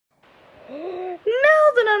Now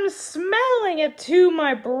that I'm smelling it to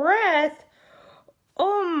my breath,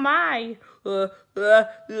 oh my.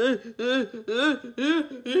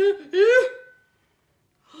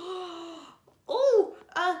 Oh,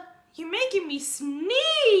 you're making me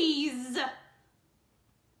sneeze.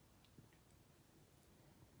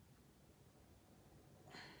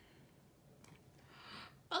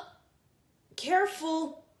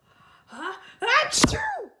 Careful. Achoo!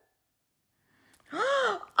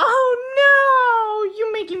 Oh no,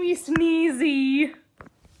 you're making me sneezy.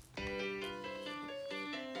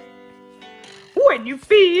 When you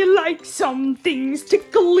feel like something's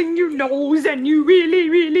tickling your nose and you really,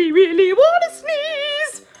 really, really want to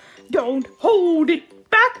sneeze, don't hold it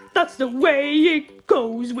back. That's the way it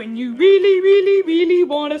goes when you really, really, really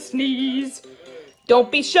want to sneeze.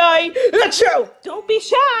 Don't be shy. Achoo! Don't be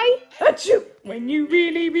shy. Achoo! When you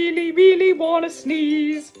really, really, really want to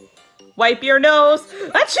sneeze. Wipe your nose.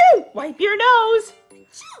 Achoo! Wipe your nose.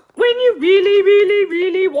 When you really, really,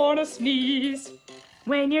 really want to sneeze.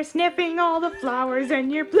 When you're sniffing all the flowers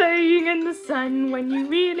and you're playing in the sun. When you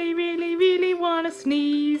really, really, really want to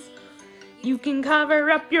sneeze. You can cover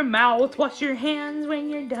up your mouth, wash your hands when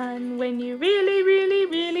you're done. When you really, really,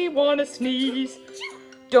 really want to sneeze.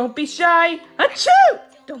 Don't be shy. Achoo!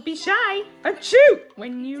 Don't be shy. Achoo!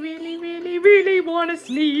 When you really, really, really want to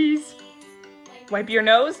sneeze. Wipe your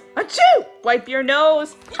nose. Achoo! Wipe your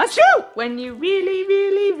nose. Achoo! When you really,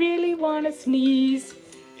 really, really want to sneeze.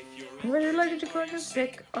 When you're allergic or you're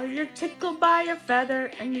sick or you're tickled by a feather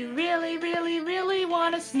and you really, really, really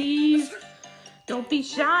want to sneeze. Don't be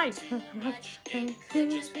shy.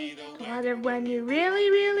 When you really,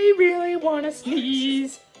 really, really want to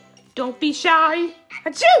sneeze. Don't be shy.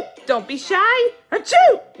 Achoo! Don't be shy.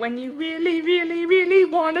 Achoo! When you really, really, really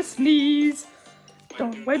want to sneeze.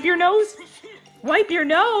 Don't wipe your nose. Wipe your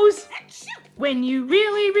nose. When you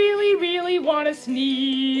really, really, really want to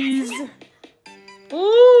sneeze.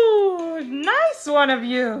 Ooh, nice one of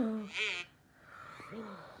you.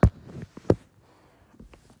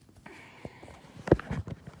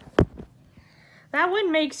 That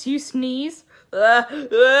one makes you sneeze.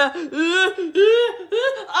 Uh-oh.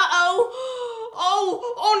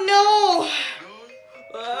 Oh no.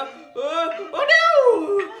 Oh no.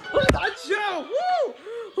 What's that show?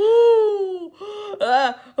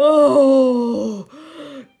 Oh.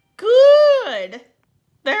 Good.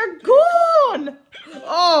 They're gone.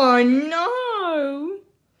 Oh no.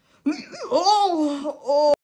 Oh.